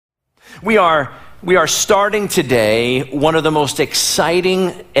We are starting today one of the most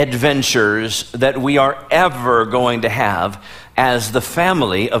exciting adventures that we are ever going to have as the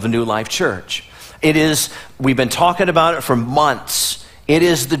family of New Life Church. We've been talking about it for months. It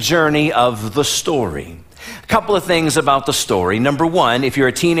is the journey of the story. A couple of things about the story. Number one, if you're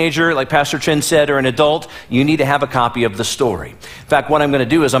a teenager, like Pastor Trent said, or an adult, you need to have a copy of the story. In fact, what I'm going to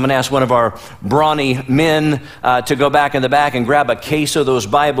do is I'm going to ask one of our brawny men to go back in the back and grab a case of those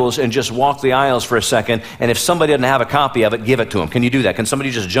Bibles and just walk the aisles for a second. And if somebody doesn't have a copy of it, give it to them. Can you do that? Can somebody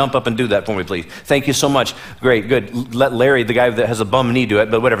just jump up and do that for me, please? Thank you so much. Great, good. Let Larry, the guy that has a bum knee, do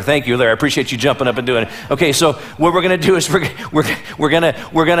it. But whatever. Thank you, Larry. I appreciate you jumping up and doing it. Okay, so what we're going to do is we're going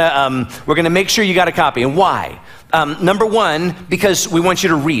to make sure you got a copy. And why? Number one, because we want you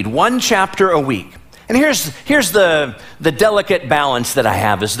to read one chapter a week. And here's the delicate balance that I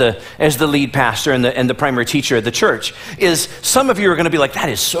have as the lead pastor and the primary teacher of the church, is some of you are going to be like, that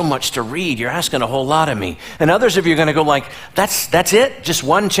is so much to read. You're asking a whole lot of me. And others of you are going to go like, that's it? Just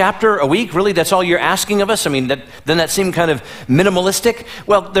one chapter a week? Really? That's all you're asking of us? I mean, doesn't that seem kind of minimalistic?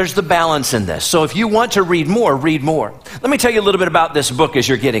 Well, there's the balance in this. So if you want to read more, read more. Let me tell you a little bit about this book as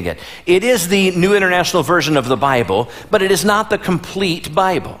you're getting it. It is the New International Version of the Bible, but it is not the complete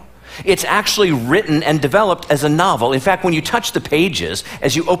Bible. It's actually written and developed as a novel. In fact, when you touch the pages,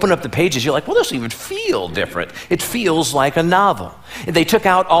 as you open up the pages, you're like, well, this doesn't even feel different. It feels like a novel. They took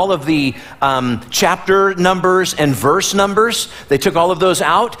out all of the chapter numbers and verse numbers. They took all of those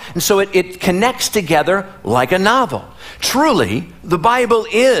out, and so it connects together like a novel. Truly, the Bible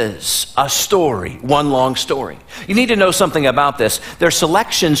is a story, one long story. You need to know something about this. There are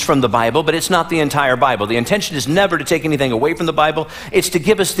selections from the Bible, but it's not the entire Bible. The intention is never to take anything away from the Bible. It's to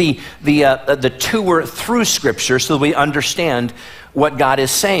give us the tour through Scripture so that we understand what God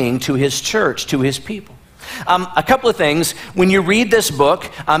is saying to His church, to His people. A couple of things. When you read this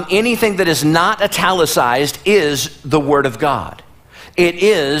book, anything that is not italicized is the Word of God. It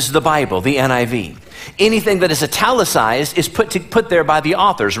is the Bible, the NIV. Anything that is italicized is put there by the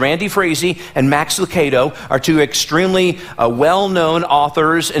authors. Randy Frazee and Max Lucado are two extremely well-known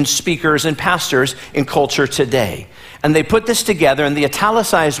authors and speakers and pastors in culture today. And they put this together, and the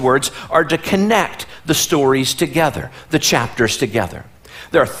italicized words are to connect the stories together, the chapters together.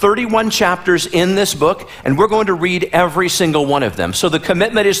 There are 31 chapters in this book, and we're going to read every single one of them. So the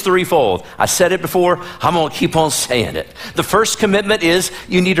commitment is threefold. I said it before, I'm going to keep on saying it. The first commitment is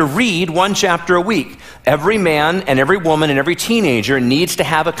you need to read one chapter a week. Every man and every woman and every teenager needs to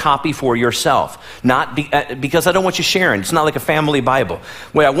have a copy for yourself. Not because I don't want you sharing. It's not like a family Bible.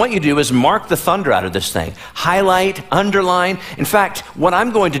 What I want you to do is mark the thunder out of this thing. Highlight, underline. In fact, what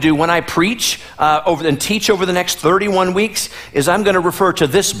I'm going to do when I preach and teach over the next 31 weeks is I'm going to refer to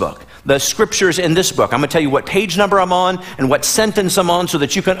this book, the scriptures in this book. I'm going to tell you what page number I'm on and what sentence I'm on so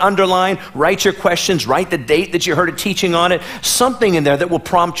that you can underline, write your questions, write the date that you heard a teaching on it, something in there that will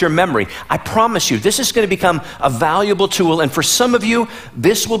prompt your memory. I promise you, this is going to become a valuable tool, and for some of you,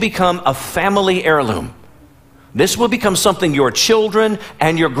 this will become a family heirloom. This will become something your children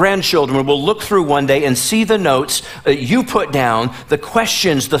and your grandchildren will look through one day and see the notes that you put down, the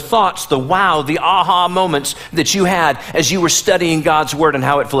questions, the thoughts, the wow, the aha moments that you had as you were studying God's Word and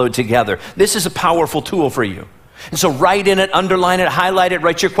how it flowed together. This is a powerful tool for you. And so write in it, underline it, highlight it,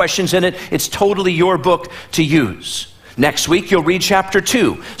 write your questions in it. It's totally your book to use. Next week, you'll read chapter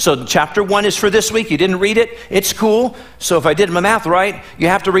 2. So chapter 1 is for this week. You didn't read it. It's cool. So if I did my math right, you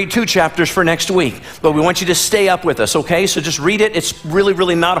have to read 2 chapters for next week. But we want you to stay up with us, okay? So just read it. It's really,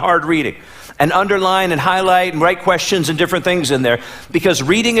 really not hard reading. And underline and highlight and write questions and different things in there. Because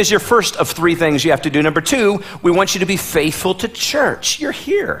reading is your first of 3 things you have to do. Number 2, we want you to be faithful to church. You're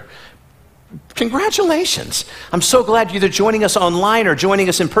here. Congratulations. I'm so glad you're either joining us online or joining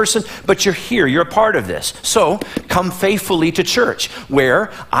us in person, but you're here. You're a part of this. So come faithfully to church,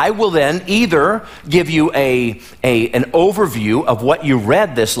 where I will then either give you an overview of what you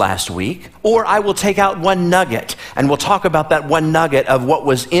read this last week, or I will take out one nugget, and we'll talk about that one nugget of what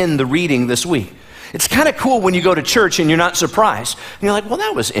was in the reading this week. It's kind of cool when you go to church and you're not surprised. And you're like, well,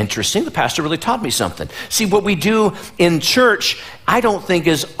 that was interesting. The pastor really taught me something. See, what we do in church, I don't think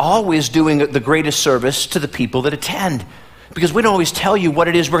is always doing the greatest service to the people that attend. because we don't always tell you what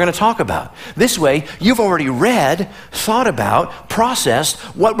it is we're going to talk about. This way, you've already read, thought about, processed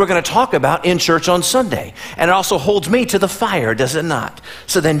what we're going to talk about in church on Sunday. And it also holds me to the fire, does it not?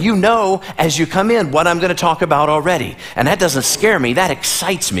 So then you know as you come in what I'm going to talk about already. And that doesn't scare me, that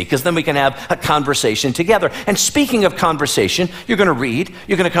excites me, because then we can have a conversation together. And speaking of conversation, you're going to read,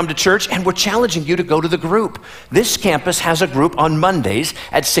 you're going to come to church, and we're challenging you to go to the group. This campus has a group on Mondays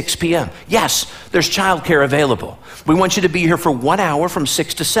at 6 p.m. Yes, there's childcare available. We want you to be be here for 1 hour from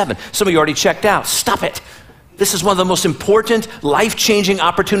 6 to 7. Some of you already checked out. Stop it. This is one of the most important, life-changing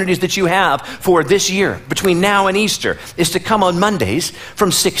opportunities that you have for this year, between now and Easter, is to come on Mondays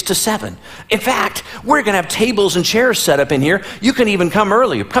from 6 to 7. In fact, we're going to have tables and chairs set up in here. You can even come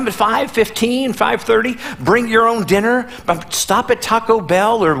early. Come at 5:15, 5:30. Bring your own dinner. Stop at Taco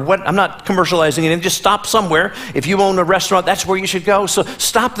Bell or what. I'm not commercializing anything. Just stop somewhere. If you own a restaurant, that's where you should go. So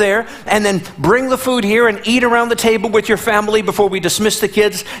stop there and then bring the food here and eat around the table with your family before we dismiss the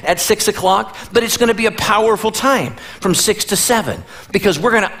kids at 6 o'clock. But it's going to be a powerful time from 6 to 7 because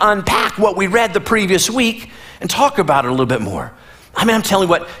we're going to unpack what we read the previous week and talk about it a little bit more. I mean, I'm telling you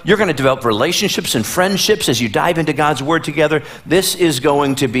what, you're going to develop relationships and friendships as you dive into God's Word together. This is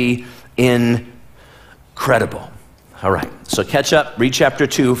going to be incredible. All right, so catch up, read chapter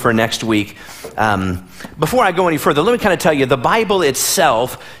 2 for next week. Before I go any further, let me kind of tell you, the Bible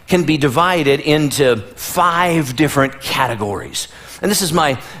itself can be divided into 5 different categories. And this is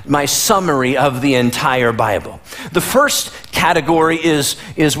my summary of the entire Bible. The first category is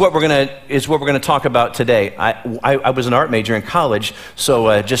what we're gonna talk about today. I was an art major in college,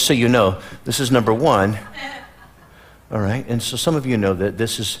 so just so you know, this is number 1. All right, and so some of you know that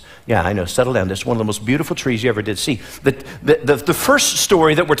this is, yeah, I know, settle down. This is one of the most beautiful trees you ever did see. The first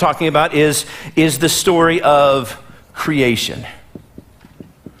story that we're talking about is the story of creation.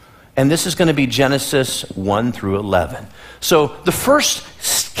 And this is going to be Genesis 1 through 11. So the first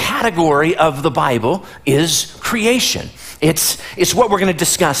category of the Bible is creation. It's what we're going to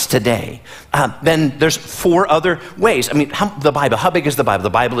discuss today. Then there's 4 other ways. I mean, how big is the Bible? The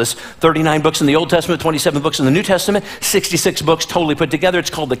Bible is 39 books in the Old Testament, 27 books in the New Testament, 66 books totally put together. It's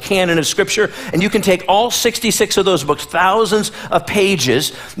called the canon of Scripture. And you can take all 66 of those books, thousands of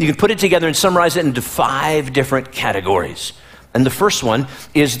pages, you can put it together and summarize it into 5 different categories. And the first one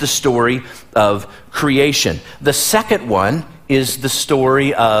is the story of creation. The second one is the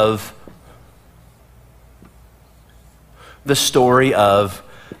story of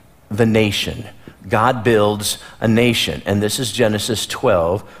the nation. God builds a nation, and this is Genesis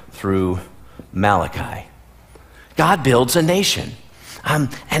 12 through Malachi. God builds a nation. And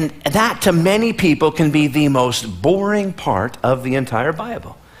that to many people can be the most boring part of the entire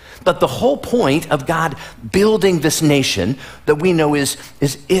Bible. But the whole point of God building this nation that we know is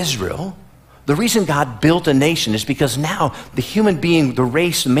Israel, the reason God built a nation is because now the human being, the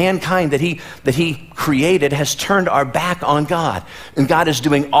race, mankind that he created has turned our back on God. And God is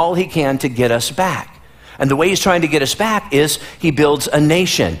doing all he can to get us back. And the way he's trying to get us back is he builds a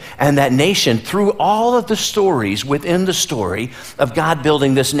nation. And that nation, through all of the stories within the story of God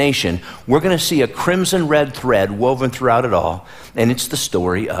building this nation, we're going to see a crimson red thread woven throughout it all. And it's the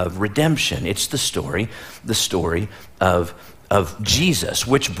story of redemption. It's the story of Jesus,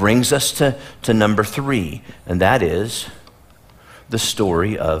 which brings us to number 3. And that is the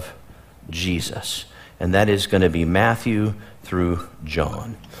story of Jesus. And that is going to be Matthew through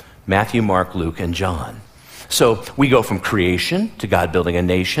John. Matthew, Mark, Luke, and John. So we go from creation to God building a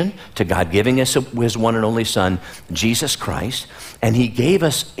nation to God giving us his one and only Son, Jesus Christ. And he gave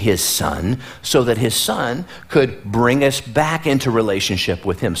us his Son so that his Son could bring us back into relationship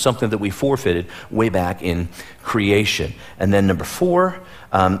with him, something that we forfeited way back in creation. And then number 4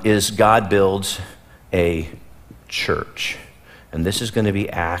 is God builds a church. And this is going to be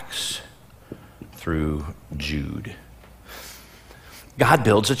Acts through Jude. God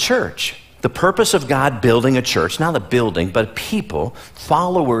builds a church. The purpose of God building a church, not a building, but people,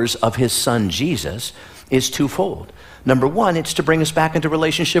 followers of his Son Jesus, is twofold. Number 1, it's to bring us back into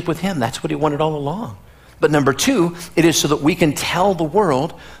relationship with him. That's what he wanted all along. But number 2, it is so that we can tell the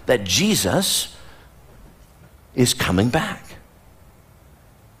world that Jesus is coming back.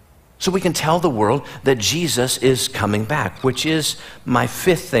 So we can tell the world that Jesus is coming back, which is my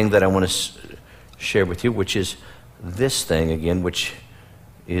 5th thing that I want to share with you, which is this thing again, which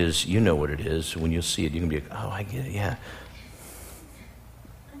is, you know what it is. When you see it, you can be like, oh, I get it, yeah.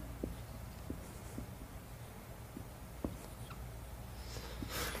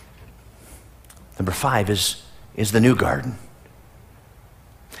 Number 5 is the new garden.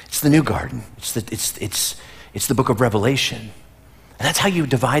 It's the new garden. It's the book of Revelation. And that's how you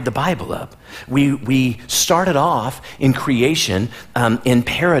divide the Bible up. We started off in creation in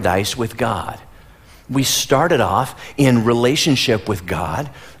paradise with God. We started off in relationship with God,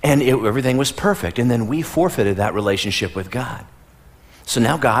 and everything was perfect. And then we forfeited that relationship with God. So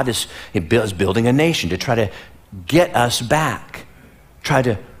now God is building a nation to try to get us back, try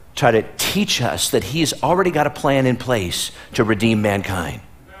to teach us that he's already got a plan in place to redeem mankind.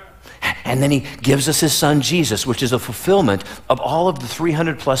 And then he gives us his son Jesus, which is a fulfillment of all of the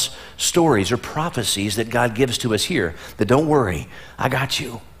 300 plus stories or prophecies that God gives to us here. That don't worry, I got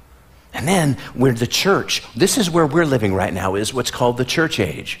you. And then we're the church. This is where we're living right now, is what's called the church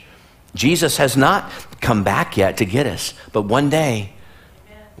age. Jesus has not come back yet to get us, but one day,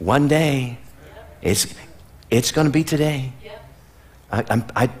 it's going to be today.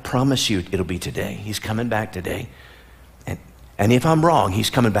 I promise you it'll be today. He's coming back today. And if I'm wrong, he's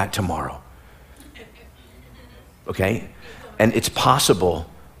coming back tomorrow. Okay? And it's possible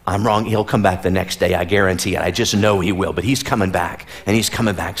I'm wrong. He'll come back the next day. I guarantee it. I just know he will. But he's coming back, and he's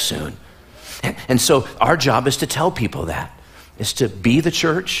coming back soon. And so our job is to tell people that. Is to be the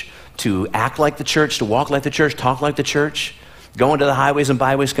church, to act like the church, to walk like the church, talk like the church, go into the highways and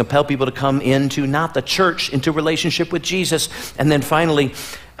byways, compel people to come into, not the church, into relationship with Jesus. And then finally,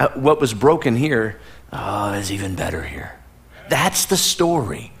 what was broken here is even better here. That's the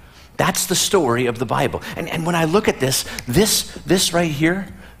story. That's the story of the Bible. And when I look at this right here,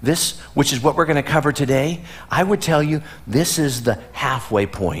 this, which is what we're going to cover today, I would tell you this is the halfway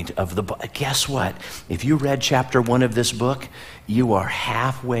point of the book. Guess what? If you read chapter 1 of this book, you are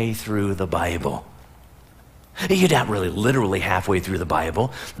halfway through the Bible. You're not really literally halfway through the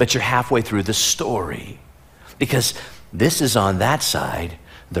Bible, but you're halfway through the story. Because this is on that side,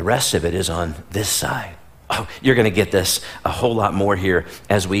 the rest of it is on this side. Oh, you're going to get this a whole lot more here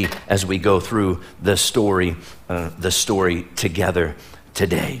as we go through the story together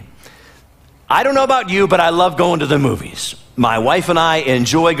today. I don't know about you, but I love going to the movies. My wife and I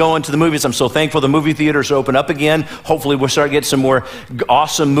enjoy going to the movies. I'm so thankful the movie theaters are open up again. Hopefully we'll start getting some more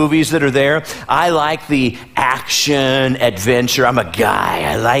awesome movies that are there. I like the action, adventure. I'm a guy.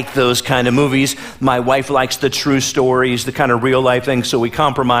 I like those kind of movies. My wife likes the true stories, the kind of real life things. So we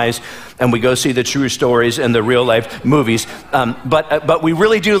compromise and we go see the true stories and the real life movies. But we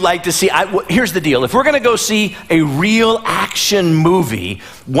really do like to see, here's the deal. If we're going to go see a real action movie,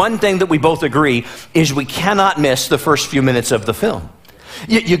 one thing that we both agree is we cannot miss the first few minutes of the film.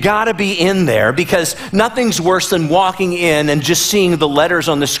 You got to be in there, because nothing's worse than walking in and just seeing the letters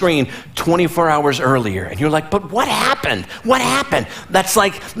on the screen 24 hours earlier. And you're like, but what happened? What happened? That's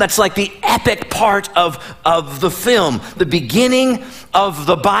like the epic part of the film. The beginning of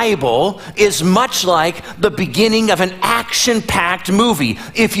the Bible is much like the beginning of an action-packed movie.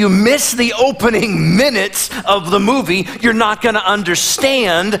 If you miss the opening minutes of the movie, you're not going to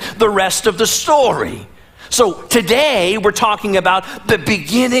understand the rest of the story. So today we're talking about the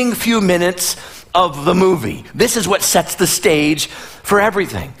beginning few minutes of the movie. This is what sets the stage for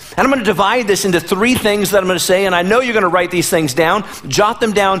everything. And I'm going to divide this into 3 things that I'm going to say, and I know you're going to write these things down. Jot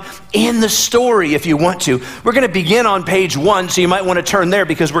them down in the story if you want to. We're going to begin on page 1, so you might want to turn there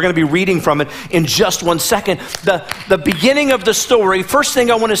because we're going to be reading from it in just 1 second. The beginning of the story, first thing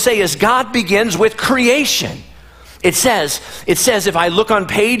I want to say is God begins with creation. It says, if I look on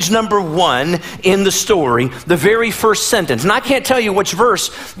page number 1 in the story, the very first sentence, and I can't tell you which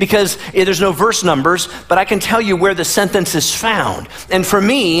verse because there's no verse numbers, but I can tell you where the sentence is found. And for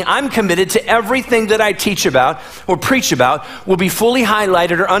me, I'm committed to everything that I teach about or preach about will be fully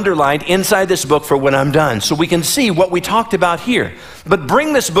highlighted or underlined inside this book for when I'm done, so we can see what we talked about here. But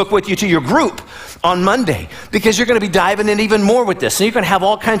bring this book with you to your group on Monday, because you're going to be diving in even more with this. And you're going to have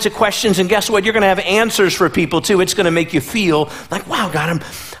all kinds of questions, and guess what? You're going to have answers for people too. It's going to make you feel like, wow, God,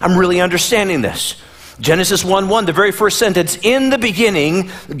 I'm really understanding this. Genesis 1:1, the very first sentence, in the beginning,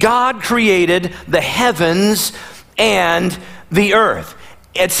 God created the heavens and the earth.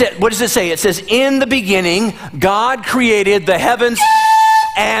 What does it say? It says, in the beginning, God created the heavens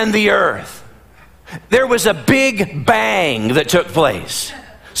and the earth. There was a big bang that took place.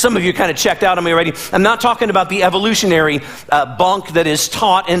 Some of you kind of checked out on me already. I'm not talking about the evolutionary bunk that is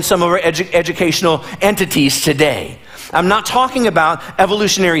taught in some of our educational entities today. I'm not talking about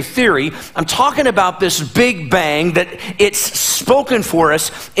evolutionary theory. I'm talking about this big bang that it's spoken for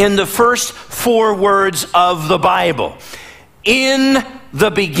us in the first 4 words of the Bible. In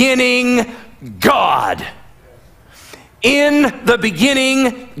the beginning, God. In the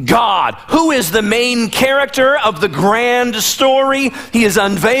beginning, God. Who is the main character of the grand story? He is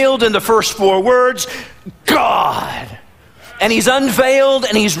unveiled in the first 4 words, God. And he's unveiled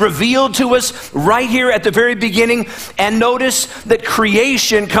and he's revealed to us right here at the very beginning. And notice that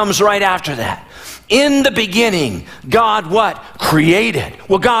creation comes right after that. In the beginning, God what? Created.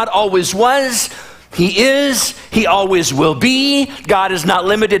 Well, God always was. He is, he always will be. God is not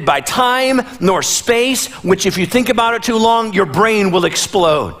limited by time nor space, which if you think about it too long, your brain will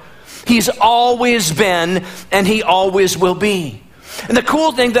explode. He's always been and he always will be. And the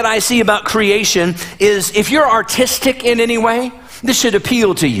cool thing that I see about creation is if you're artistic in any way, This should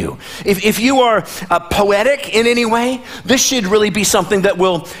appeal to you. If you are poetic in any way, this should really be something that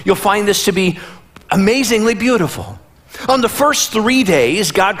you'll find this to be amazingly beautiful. On the first 3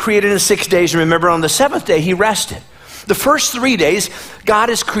 days, God created in 6 days. Remember, on the seventh day, he rested. The first 3 days, God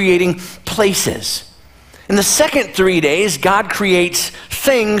is creating places. In the second 3 days, God creates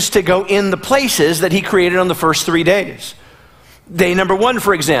things to go in the places that he created on the first 3 days. Day number 1,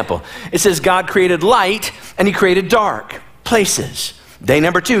 for example, it says God created light and he created dark places. Day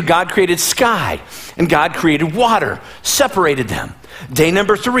number 2, God created sky and God created water, separated them. Day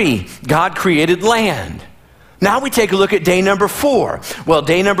number 3, God created land. Now we take a look at day number 4. Well,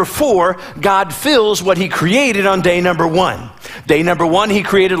 day number 4, God fills what he created on day number 1. Day number 1, he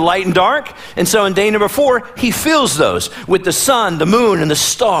created light and dark. And so in day number 4, he fills those with the sun, the moon, and the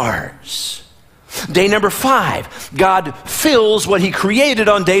stars. Day number 5, God fills what he created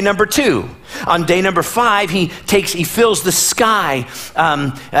on day number 2. On day number 5, he fills the sky.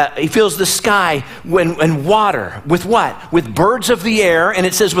 He fills the sky and water with what? With birds of the air, and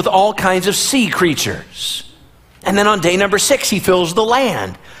it says with all kinds of sea creatures. And then on day number 6, he fills the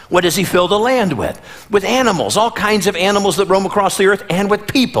land. What does he fill the land with? With animals, all kinds of animals that roam across the earth, and with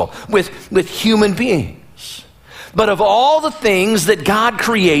people, with human beings. But of all the things that God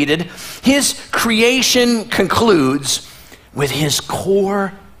created, his creation concludes with his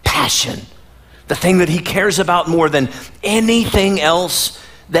core passion, the thing that he cares about more than anything else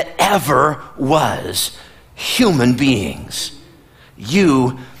that ever was: human beings,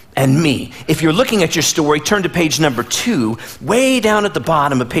 you and me. If you're looking at your story, turn to page number 2, way down at the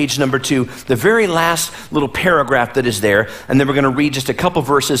bottom of page number 2, the very last little paragraph that is there, and then we're going to read just a couple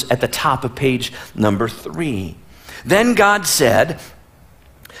verses at the top of page number 3. Then God said,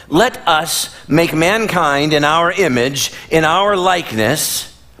 "Let us make mankind in our image, in our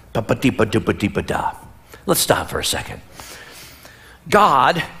likeness." Let's stop for a second.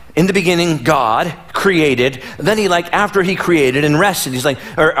 God, in the beginning, God created. Then he, after he created and rested, he's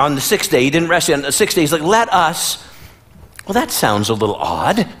or on the 6th day, he didn't rest. On the 6th day, he's like, "Let us." Well, that sounds a little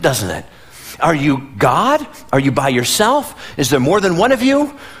odd, doesn't it? Are you God? Are you by yourself? Is there more than one of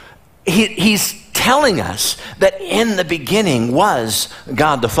you? He's telling us that in the beginning was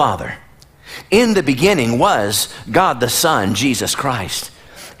God the Father. In the beginning was God the Son, Jesus Christ.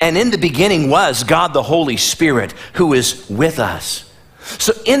 And in the beginning was God the Holy Spirit, who is with us.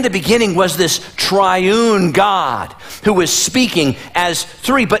 So in the beginning was this triune God who was speaking as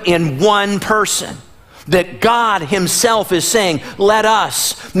three, but in one person. That God himself is saying, "Let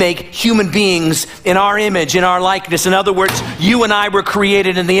us make human beings in our image, in our likeness." In other words, you and I were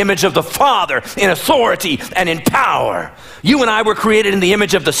created in the image of the Father in authority and in power. You and I were created in the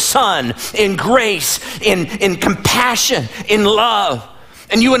image of the Son in grace, in compassion, in love.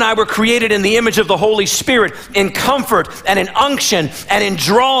 And you and I were created in the image of the Holy Spirit in comfort and in unction and in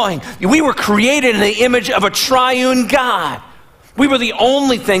drawing. We were created in the image of a triune God. We were the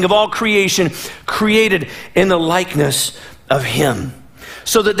only thing of all creation created in the likeness of him,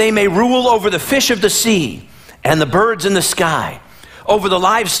 so that they may rule over the fish of the sea and the birds in the sky, over the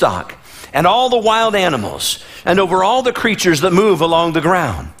livestock and all the wild animals, and over all the creatures that move along the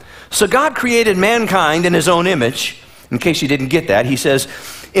ground. So God created mankind in his own image. In case you didn't get that, he says,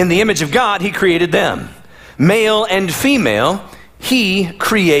 in the image of God, he created them. Male and female, he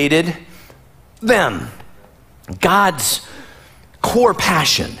created them. God's core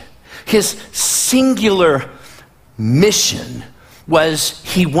passion, his singular mission was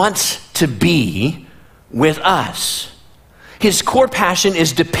he wants to be with us. His core passion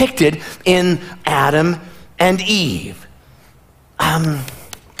is depicted in Adam and Eve.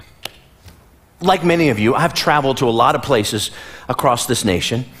 Like many of you, I've traveled to a lot of places across this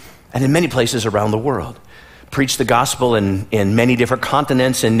nation and in many places around the world. Preached the gospel in many different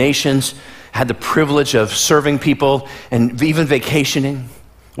continents and nations, had the privilege of serving people and even vacationing.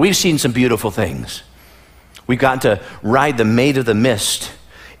 We've seen some beautiful things. We've gotten to ride the Maid of the Mist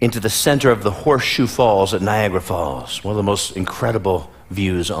into the center of the Horseshoe Falls at Niagara Falls, one of the most incredible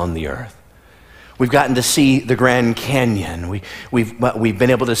views on the earth. We've gotten to see the Grand Canyon. We've been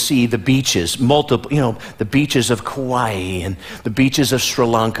able to see the beaches, multiple, the beaches of Kauai and the beaches of Sri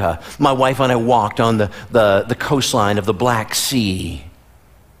Lanka. My wife and I walked on the coastline of the Black Sea.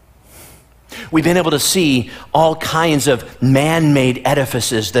 We've been able to see all kinds of man-made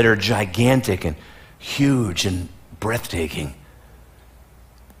edifices that are gigantic and huge and breathtaking.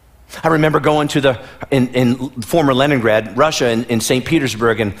 I remember going to in former Leningrad, Russia, in St.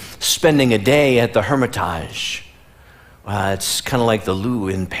 Petersburg, and spending a day at the Hermitage. It's kind of like the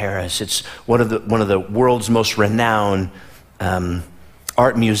Louvre in Paris. It's one of the world's most renowned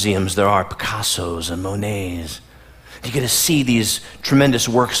art museums. There are Picassos and Monets. You get to see these tremendous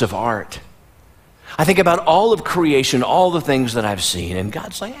works of art. I think about all of creation, all the things that I've seen, and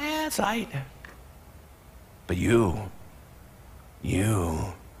God's like, it's all right. But you're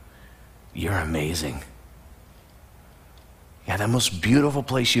amazing. Yeah, the most beautiful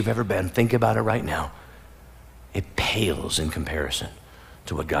place you've ever been, think about it right now. It pales in comparison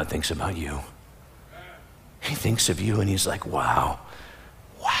to what God thinks about you. He thinks of you and he's like, wow.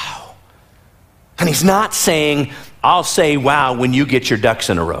 And he's not saying, I'll say wow when you get your ducks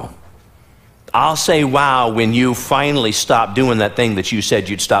in a row. I'll say wow when you finally stop doing that thing that you said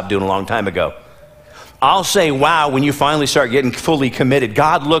you'd stop doing a long time ago. I'll say wow when you finally start getting fully committed.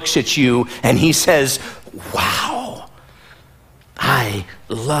 God looks at you and he says, wow, I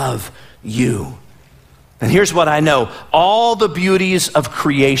love you. And here's what I know. All the beauties of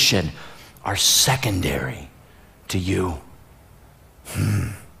creation are secondary to you.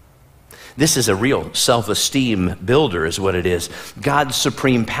 This is a real self-esteem builder is what it is. God's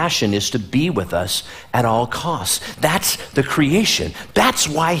supreme passion is to be with us at all costs. That's the creation. That's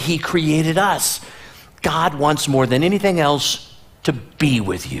why he created us. God wants more than anything else to be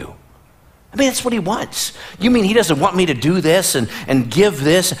with you. I mean, that's what he wants. You mean he doesn't want me to do this and give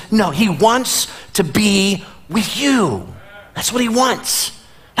this? No, he wants to be with you. That's what he wants.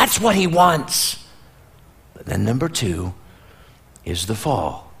 That's what he wants. But then number 2 is the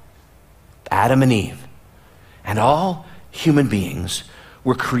fall. Adam and Eve and all human beings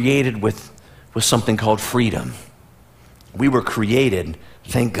were created with something called freedom. We were created,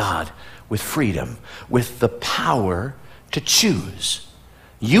 thank God, with freedom, with the power to choose.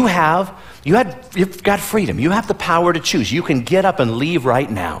 You've got freedom. You have the power to choose. You can get up and leave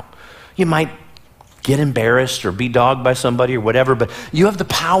right now. You might get embarrassed or be dogged by somebody or whatever, but you have the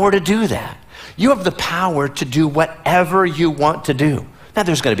power to do that. You have the power to do whatever you want to do. Now,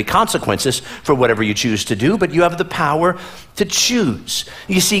 there's going to be consequences for whatever you choose to do, but you have the power to choose.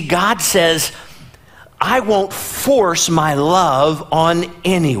 You see, God says, I won't force my love on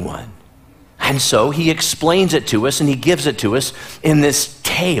anyone. And so he explains it to us and he gives it to us in this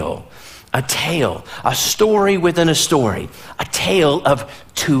tale, a story within a story, a tale of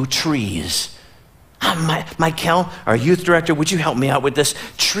 2 trees. Michael, our youth director, would you help me out with this?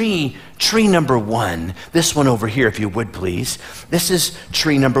 Tree number 1. This one over here, if you would, please. This is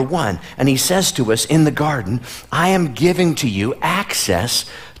tree number 1. And he says to us in the garden, I am giving to you access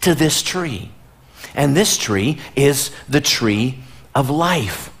to this tree. And this tree is the tree of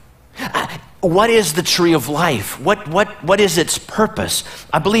life. What is the tree of life? What is its purpose?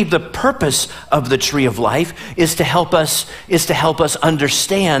 I believe the purpose of the tree of life is to help us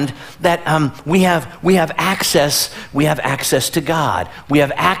understand that we have access to God. We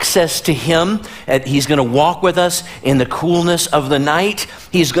have access to him. He's going to walk with us in the coolness of the night.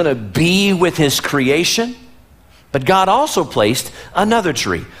 He's going to be with his creation. But God also placed another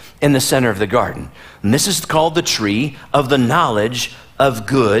tree in the center of the garden. And this is called the tree of the knowledge of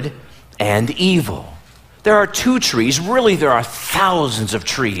good and evil. There are 2 trees. Really, there are thousands of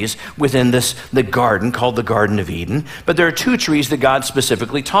trees within the garden called the Garden of Eden. But there are 2 trees that God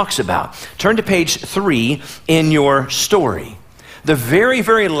specifically talks about. Turn to page 3 in your story. The very,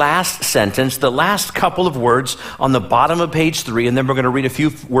 very last sentence, the last couple of words on the bottom of page 3, and then we're going to read a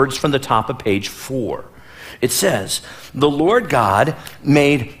few words from the top of page 4. It says, the Lord God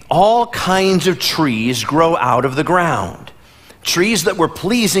made all kinds of trees grow out of the ground, trees that were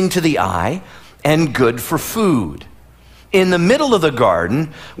pleasing to the eye and good for food. In the middle of the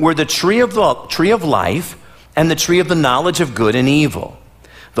garden were the tree of life and the tree of the knowledge of good and evil.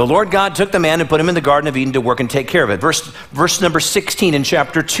 The Lord God took the man and put him in the Garden of Eden to work and take care of it. Verse number 16 in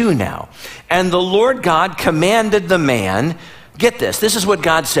chapter 2 now. And the Lord God commanded the man, get this is what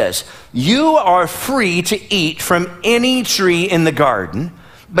God says, you are free to eat from any tree in the garden,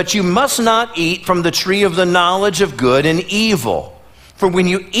 but you must not eat from the tree of the knowledge of good and evil. For when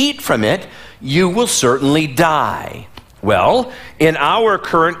you eat from it, you will certainly die. Well, in our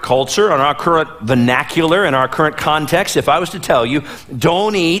current culture, in our current vernacular, in our current context, if I was to tell you,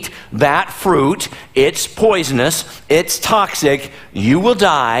 don't eat that fruit, it's poisonous, it's toxic, you will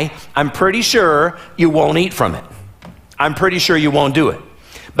die, I'm pretty sure you won't eat from it. I'm pretty sure you won't do it.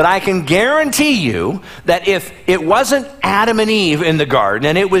 But I can guarantee you that if it wasn't Adam and Eve in the garden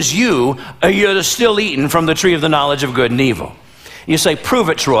and it was you'd have still eaten from the tree of the knowledge of good and evil. You say, prove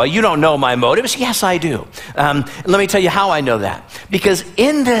it, Troy. You don't know my motives. Yes, I do. Let me tell you how I know that. Because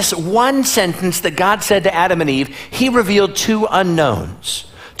in this one sentence that God said to Adam and Eve, he revealed 2 unknowns,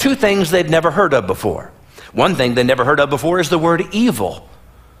 2 things they'd never heard of before. One thing they never heard of before is the word evil.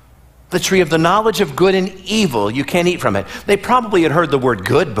 The tree of the knowledge of good and evil, you can't eat from it. They probably had heard the word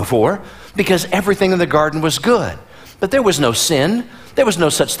good before because everything in the garden was good. But there was no sin. There was no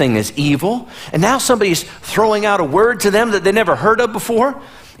such thing as evil. And now somebody's throwing out a word to them that they never heard of before.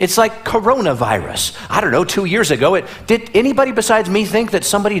 It's like coronavirus. I don't know, 2 years ago, did anybody besides me think that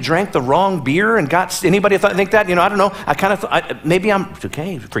somebody drank the wrong beer and anybody think that? I don't know. I kind of thought, maybe I'm,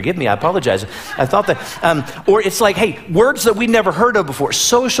 okay, forgive me, I apologize. I thought that, or it's like, hey, words that we never heard of before.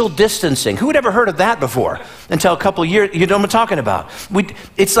 Social distancing. Who had ever heard of that before? Until a couple of years, you know what I'm talking about.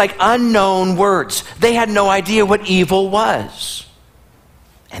 It's like unknown words. They had no idea what evil was.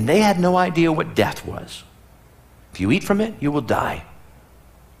 And they had no idea what death was. If you eat from it, you will die.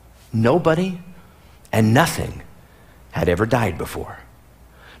 Nobody and nothing had ever died before.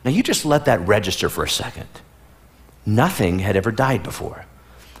 Now you just let that register for a second. Nothing had ever died before.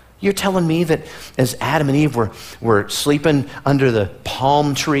 You're telling me that as Adam and Eve were sleeping under the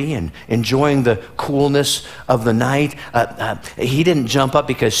palm tree and enjoying the coolness of the night, he didn't jump up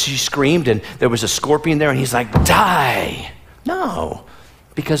because she screamed and there was a scorpion there and he's like, die. No,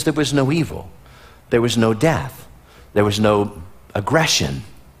 because there was no evil. There was no death. There was no aggression.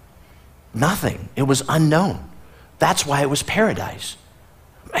 Nothing. It was unknown. That's why it was paradise.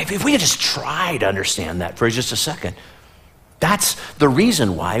 If we could just try to understand that for just a second. That's the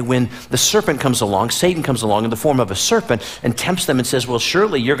reason why when the serpent comes along, Satan comes along in the form of a serpent and tempts them and says, well,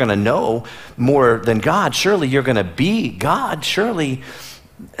 surely you're going to know more than God. Surely you're going to be God. Surely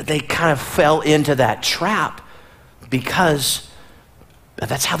they kind of fell into that trap because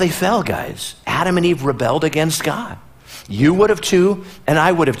that's how they fell, guys. Adam and Eve rebelled against God. You would have too, and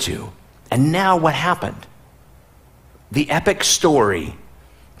I would have too. And now what happened? The epic story,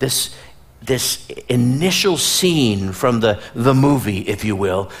 this initial scene from the movie, if you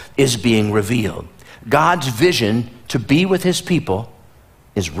will, is being revealed. God's vision to be with his people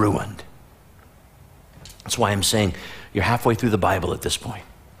is ruined. That's why I'm saying you're halfway through the Bible at this point.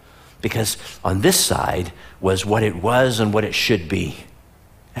 Because on this side was what it was and what it should be.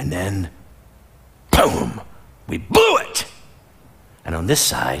 And then, boom, we blew it. And on this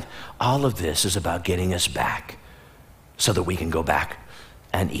side, all of this is about getting us back so that we can go back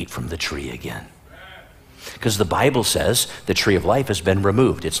and eat from the tree again. Because the Bible says the tree of life has been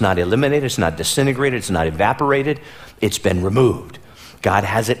removed. It's not eliminated, it's not disintegrated, it's not evaporated, it's been removed. God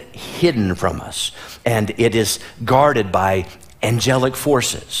has it hidden from us, and it is guarded by angelic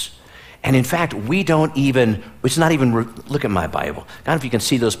forces. And in fact, it's not even, look at my Bible. I don't know if you can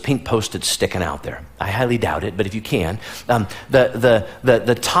see those pink Post-its sticking out there. I highly doubt it, but if you can.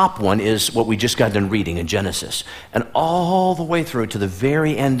 The top one is what we just got done reading in Genesis. And all the way through to the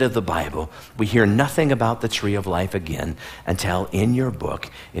very end of the Bible, we hear nothing about the tree of life again until in your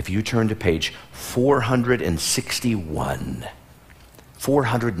book, if you turn to page 461.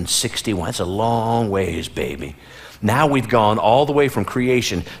 461, that's a long ways, baby. Now we've gone all the way from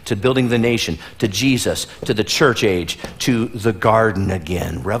creation to building the nation, to Jesus, to the church age, to the garden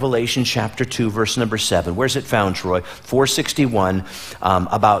again. Revelation chapter 2, verse number 7. Where's it found, Troy? 461,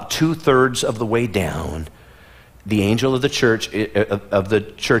 about 2/3 of the way down. The angel of the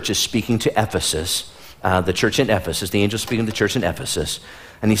church is speaking to Ephesus, the church in Ephesus. The angel is speaking to the church in Ephesus.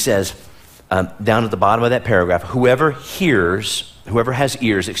 And he says, down at the bottom of that paragraph, whoever has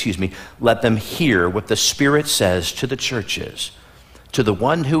ears, let them hear what the Spirit says to the churches, to the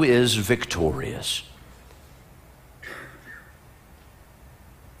one who is victorious.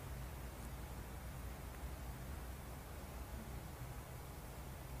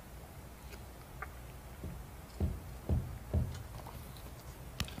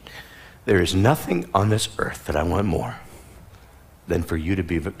 There is nothing on this earth that I want more than for you to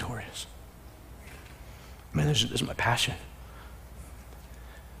be victorious. Man, this is my passion.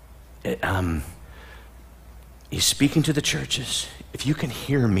 He's speaking to the churches. If you can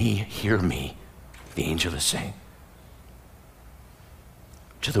hear me, the angel is saying.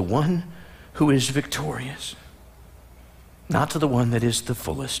 To the one who is victorious. Not to the one that is the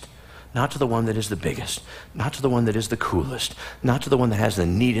fullest. Not to the one that is the biggest. Not to the one that is the coolest. Not to the one that has the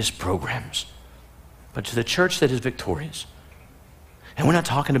neatest programs. But to the church that is victorious. And we're not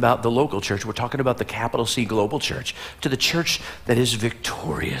talking about the local church. We're talking about the capital C global church. To the church that is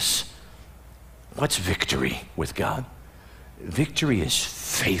victorious. What's victory with God? Victory is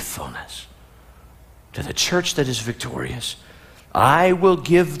faithfulness. To the church that is victorious, I will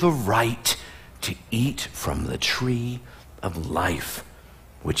give the right to eat from the tree of life,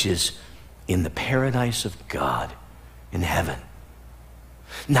 which is in the paradise of God in heaven.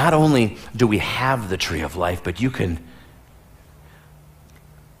 Not only do we have the tree of life, but you can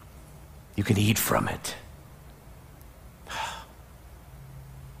eat from it.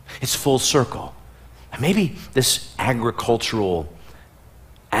 It's full circle. Maybe this agricultural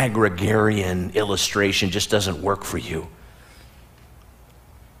agrarian illustration just doesn't work for you.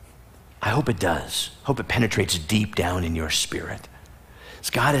 I hope it does. I hope it penetrates deep down in your spirit. As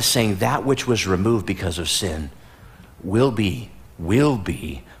God is saying that which was removed because of sin will be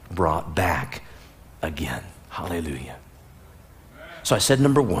brought back again. Hallelujah. So I said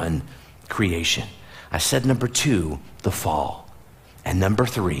number 1, creation. I said number 2, the fall. And number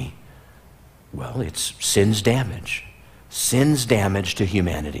 3, well, it's sin's damage. Sin's damage to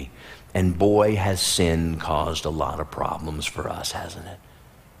humanity. And boy, has sin caused a lot of problems for us, hasn't it?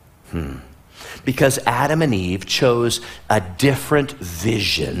 Because Adam and Eve chose a different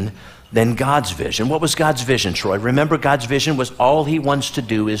vision than God's vision. What was God's vision, Troy? Remember, God's vision was all he wants to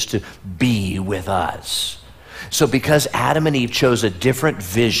do is to be with us. So because Adam and Eve chose a different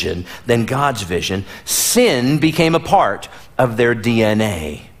vision than God's vision, sin became a part of their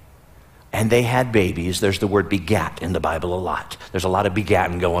DNA. And they had babies. There's the word begat in the Bible a lot. There's a lot of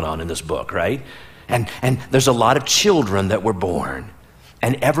begatting going on in this book, right? And there's a lot of children that were born.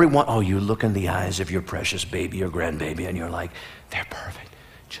 And everyone, oh, you look in the eyes of your precious baby or grandbaby and you're like, they're perfect,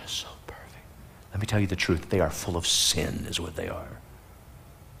 just so perfect. Let me tell you the truth, they are full of sin is what they are.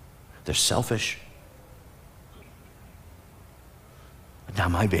 They're selfish.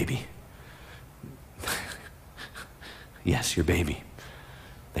 Not my baby. Yes, your baby.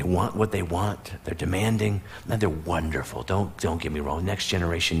 They want what they want. They're demanding. And they're wonderful. Don't get me wrong. Next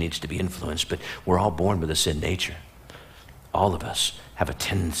generation needs to be influenced, but we're all born with a sin nature. All of us have a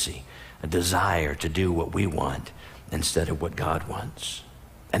tendency, a desire to do what we want instead of what God wants.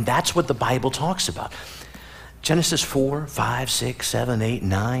 And that's what the Bible talks about. Genesis 4, 5, 6, 7, 8,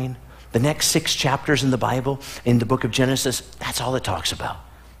 9. The next 6 chapters in the Bible, in the book of Genesis, that's all it talks about.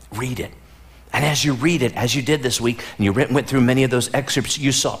 Read it. And as you read it, as you did this week, and you went through many of those excerpts,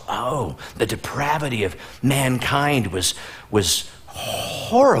 you saw, oh, the depravity of mankind was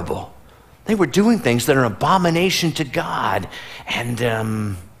horrible. They were doing things that are an abomination to God.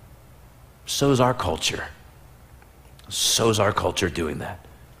 And so is our culture. So is our culture doing that.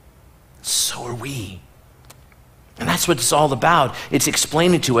 So are we. And that's what it's all about. It's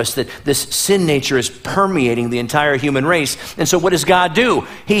explaining to us that this sin nature is permeating the entire human race. And so what does God do?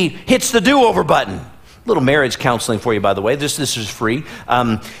 He hits the do-over button. A little marriage counseling for you, by the way. This is free.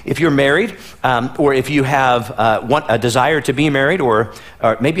 If you're married, or if you have a desire to be married, or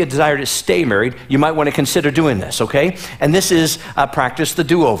maybe a desire to stay married, you might want to consider doing this, okay? And this is practice the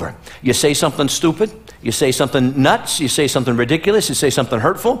do-over. You say something stupid, you say something nuts, you say something ridiculous, you say something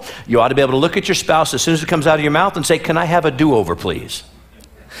hurtful. You ought to be able to look at your spouse as soon as it comes out of your mouth and say, can I have a do-over, please?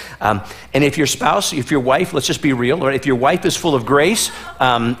 And if your spouse, if your wife, let's just be real, or if your wife is full of grace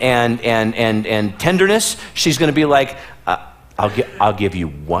and tenderness, she's going to be like, I'll give you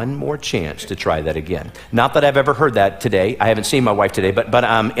one more chance to try that again. Not that I've ever heard that today. I haven't seen my wife today, but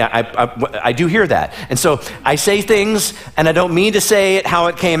I do hear that. And so I say things, and I don't mean to say it how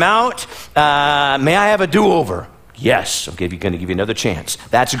it came out. May I have a do-over? Yes, I'm going to give you another chance.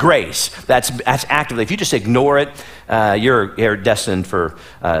 That's grace. That's actively. If you just ignore it, you're destined for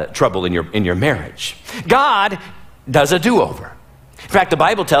trouble in your marriage. God does a do-over. In fact, the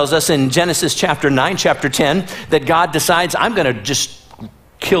Bible tells us in Genesis chapter 9, chapter 10, that God decides, I'm going to just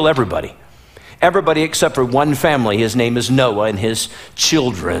kill everybody. Everybody except for one family. His name is Noah and his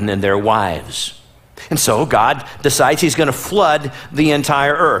children and their wives. And so God decides he's going to flood the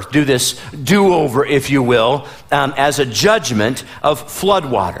entire earth, do this do-over, if you will, as a judgment of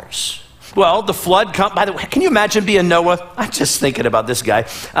floodwaters. Well, the flood, by the way, can you imagine being Noah? I'm just thinking about this guy.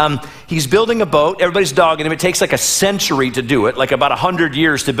 He's building a boat. Everybody's dogging him. It takes like a century to do it, like about 100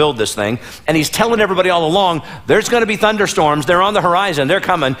 years to build this thing. And he's telling everybody all along, there's going to be thunderstorms. They're on the horizon. They're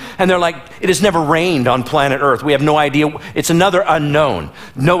coming. And they're like, it has never rained on planet Earth. We have no idea. It's another unknown.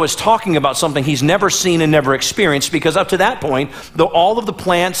 Noah's talking about something he's never seen and never experienced, because up to that point, all of the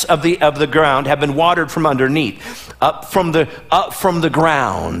plants of the ground have been watered from underneath, up from the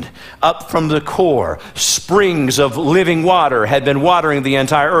ground, up from the core. Springs of living water had been watering the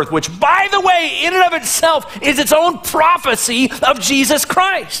entire earth, which, by the way, in and of itself is its own prophecy of Jesus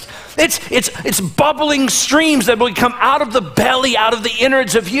Christ. It's bubbling streams that will come out of the belly, out of the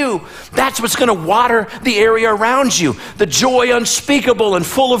innards of you. That's what's going to water the area around you. The joy unspeakable and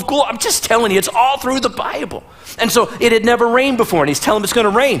full of glory. I'm just telling you, it's all through the Bible. And so it had never rained before, and he's telling them it's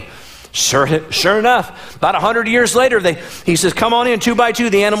going to rain. Sure enough, about 100 years later, he says, come on in, 2 by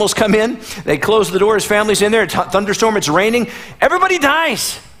 2. The animals come in. They close the door. His family's in there. Thunderstorm, it's raining. Everybody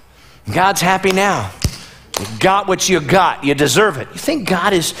dies. God's happy now. You got what you got. You deserve it. You think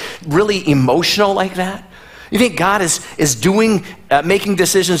God is really emotional like that? You think God is doing, making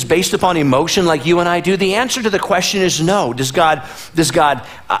decisions based upon emotion like you and I do? The answer to the question is no. Does God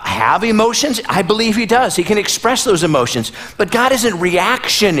have emotions? I believe he does. He can express those emotions. But God isn't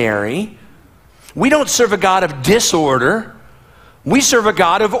reactionary. We don't serve a God of disorder. We serve a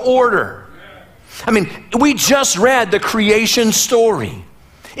God of order. I mean, we just read the creation story.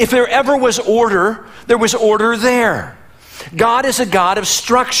 If there ever was order, there was order there. God is a God of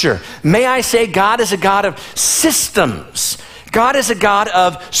structure. May I say God is a God of systems. God is a God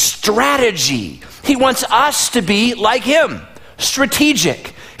of strategy. He wants us to be like him,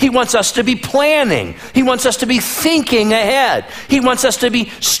 strategic. He wants us to be planning. He wants us to be thinking ahead. He wants us to be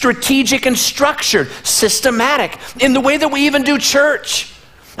strategic and structured, systematic in the way that we even do church.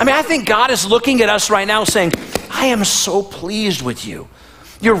 I mean, I think God is looking at us right now saying, I am so pleased with you.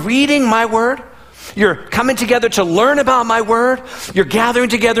 You're reading my word. You're coming together to learn about my word. You're gathering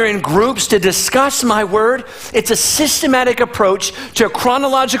together in groups to discuss my word. It's a systematic approach to a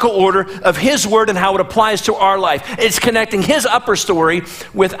chronological order of his word and how it applies to our life. It's connecting his upper story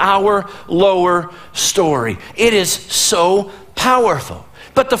with our lower story. It is so powerful.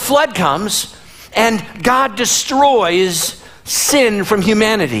 But the flood comes and God destroys sin from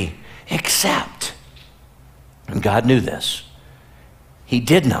humanity, except, and God knew this, he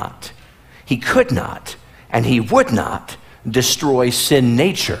did not. He could not, and he would not destroy sin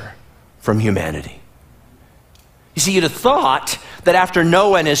nature from humanity. You see, you'd have thought that after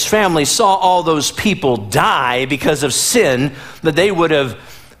Noah and his family saw all those people die because of sin, that they would have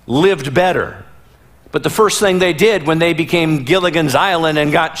lived better. But the first thing they did when they became Gilligan's Island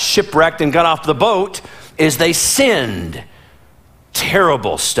and got shipwrecked and got off the boat is they sinned.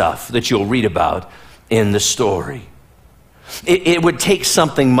 Terrible stuff that you'll read about in the story. It would take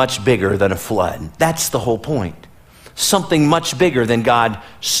something much bigger than a flood. That's the whole point. Something much bigger than God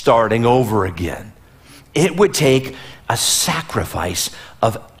starting over again. It would take a sacrifice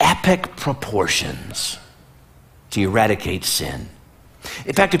of epic proportions to eradicate sin.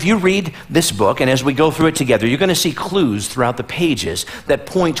 In fact, if you read this book, and as we go through it together, you're going to see clues throughout the pages that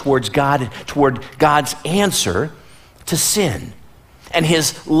point toward God's answer to sin and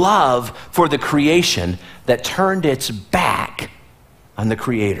his love for the creation that turned its back on the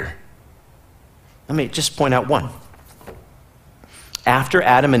Creator. Let me just point out one. After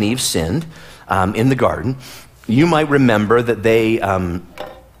Adam and Eve sinned in the garden, you might remember that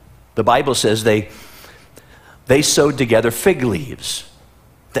the Bible says they sewed together fig leaves.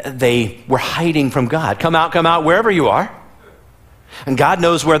 They were hiding from God. Come out, wherever you are. And God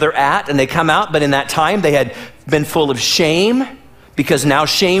knows where they're at, and they come out, but in that time they had been full of shame, because now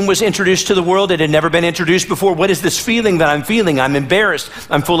shame was introduced to the world. It had never been introduced before. What is this feeling that I'm feeling? I'm embarrassed.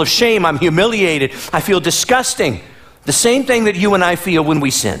 I'm full of shame. I'm humiliated. I feel disgusting. The same thing that you and I feel when we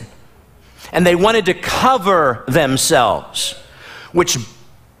sin. And they wanted to cover themselves, which,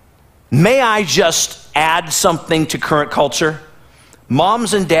 may I just add something to current culture?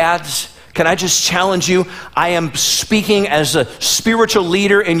 Moms and dads, can I just challenge you? I am speaking as a spiritual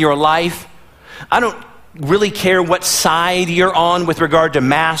leader in your life. I don't really care what side you're on with regard to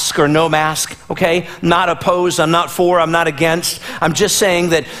mask or no mask, okay? Not opposed, I'm not for, I'm not against. I'm just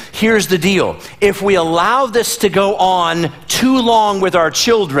saying that here's the deal. If we allow this to go on too long with our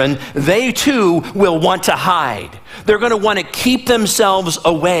children, they too will want to hide. They're going to want to keep themselves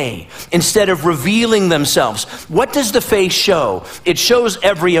away instead of revealing themselves. What does the face show? It shows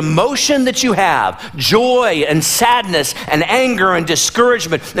every emotion that you have, joy and sadness and anger and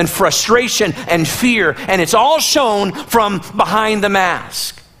discouragement and frustration and fear, and it's all shown from behind the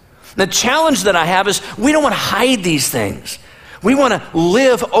mask. The challenge that I have is we don't want to hide these things. We want to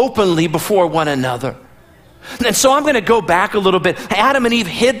live openly before one another. And so I'm going to go back a little bit. Adam and Eve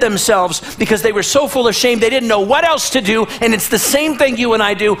hid themselves because they were so full of shame they didn't know what else to do, and it's the same thing you and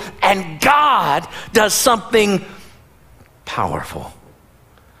I do, and God does something powerful.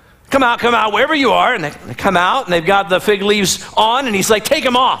 Come out, wherever you are, and they come out, and they've got the fig leaves on, and he's like, take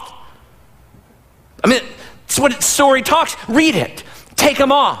them off. I mean, it's what the story talks. Read it. Take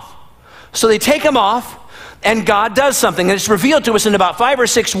them off. So they take them off, and God does something. And it's revealed to us in about 5 or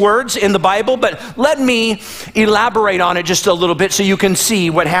 6 words in the Bible, but let me elaborate on it just a little bit so you can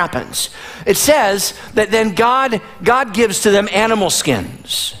see what happens. It says that then God gives to them animal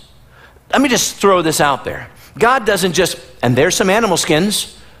skins. Let me just throw this out there. God doesn't just, and there's some animal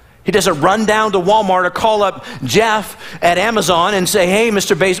skins. He doesn't run down to Walmart or call up Jeff at Amazon and say, hey,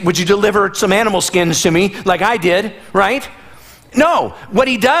 Mr. Bass, would you deliver some animal skins to me like I did, right? No, what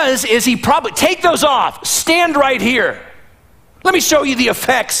he does is he probably, take those off, stand right here. Let me show you the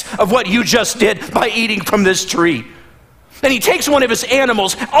effects of what you just did by eating from this tree. Then he takes one of his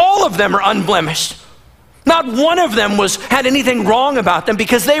animals, all of them are unblemished. Not one of them had anything wrong about them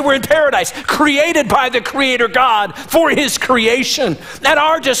because they were in paradise, created by the Creator God for His creation at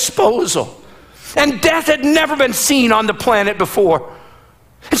our disposal. And death had never been seen on the planet before.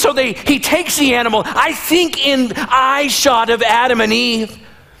 And so he takes the animal, I think in eye shot of Adam and Eve,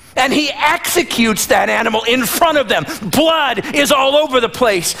 and he executes that animal in front of them. Blood is all over the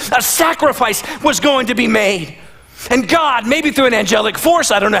place. A sacrifice was going to be made. And God, maybe through an angelic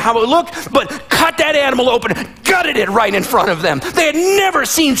force, I don't know how it looked, but cut that animal open, gutted it right in front of them. They had never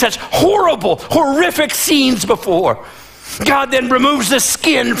seen such horrible, horrific scenes before. God then removes the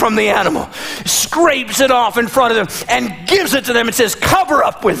skin from the animal, scrapes it off in front of them, and gives it to them and says, cover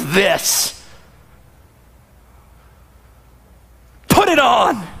up with this. Put it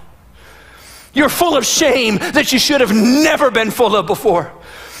on. You're full of shame that you should have never been full of before.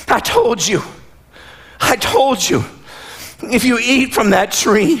 I told you, if you eat from that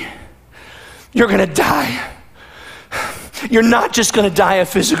tree, you're going to die. You're not just going to die a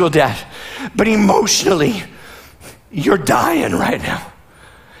physical death, but emotionally, you're dying right now.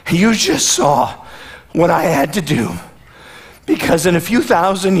 You just saw what I had to do, because in a few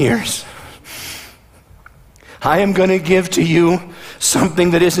thousand years, I am going to give to you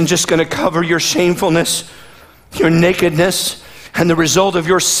something that isn't just going to cover your shamefulness, your nakedness, and the result of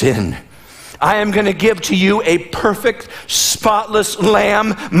your sin. I am going to give to you a perfect, spotless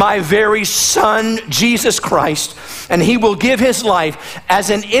lamb, my very son, Jesus Christ, and he will give his life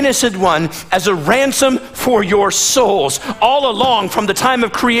as an innocent one, as a ransom for your souls. All along, from the time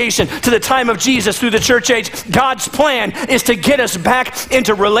of creation to the time of Jesus through the church age, God's plan is to get us back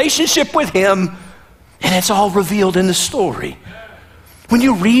into relationship with him, and it's all revealed in the story. When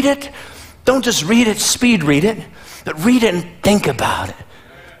you read it, don't just read it, speed read it, but read it and think about it.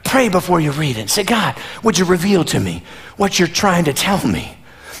 Pray before you read it. Say, God, would you reveal to me what you're trying to tell me?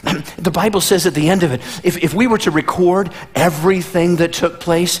 The Bible says at the end of it, if we were to record everything that took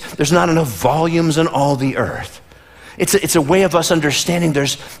place, there's not enough volumes in all the earth. It's a way of us understanding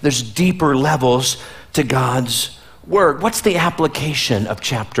there's deeper levels to God's word. What's the application of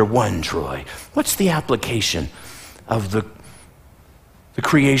chapter 1, Troy? What's the application of the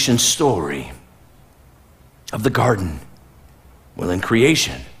creation story of the garden? Well, in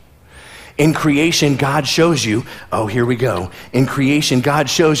creation, God shows you, oh, here we go. In creation, God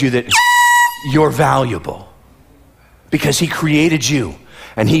shows you that you're valuable because he created you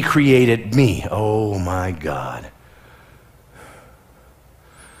and he created me. Oh my God.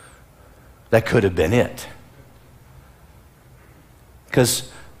 That could have been it.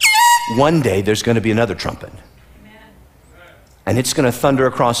 Because one day there's going to be another trumpet. And it's going to thunder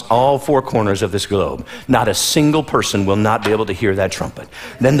across all four corners of this globe. Not a single person will not be able to hear that trumpet.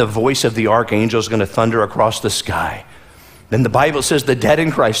 Then the voice of the archangel is going to thunder across the sky. Then the Bible says the dead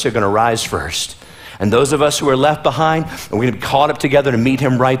in Christ are going to rise first. And those of us who are left behind, are going to be caught up together to meet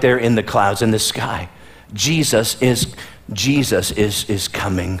him right there in the clouds in the sky. Jesus is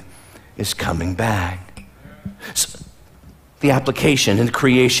coming back. So, the application in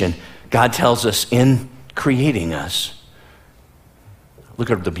creation, God tells us in creating us, look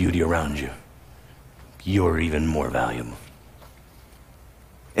at the beauty around you. You're even more valuable.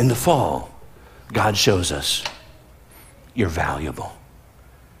 In the fall, God shows us you're valuable.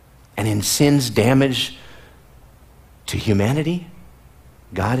 And in sin's damage to humanity,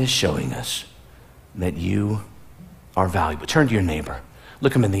 God is showing us that you are valuable. Turn to your neighbor.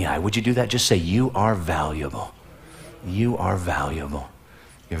 Look him in the eye. Would you do that? Just say, you are valuable. You are valuable.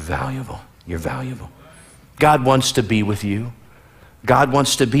 You're valuable. You're valuable. God wants to be with you. God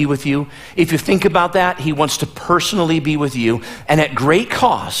wants to be with you. If you think about that, he wants to personally be with you. And at great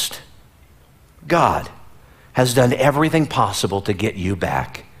cost, God has done everything possible to get you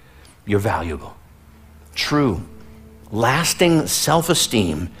back. You're valuable. True, lasting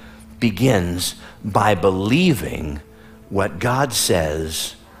self-esteem begins by believing what God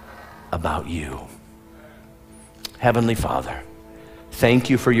says about you. Heavenly Father,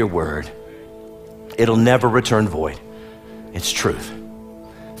 thank you for your word. It'll never return void. It's truth.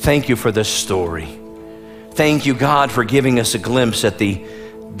 Thank you for this story. Thank you, God, for giving us a glimpse at the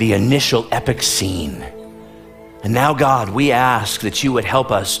initial epic scene. And now, God, we ask that you would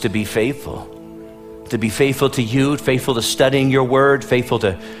help us to be faithful to you, faithful to studying your word, faithful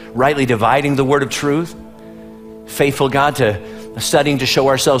to rightly dividing the word of truth, faithful, God, to studying to show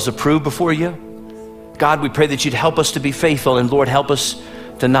ourselves approved before you. God, we pray that you'd help us to be faithful, and Lord, help us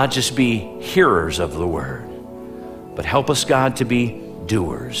to not just be hearers of the word, but help us, God, to be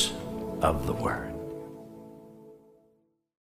doers of the word.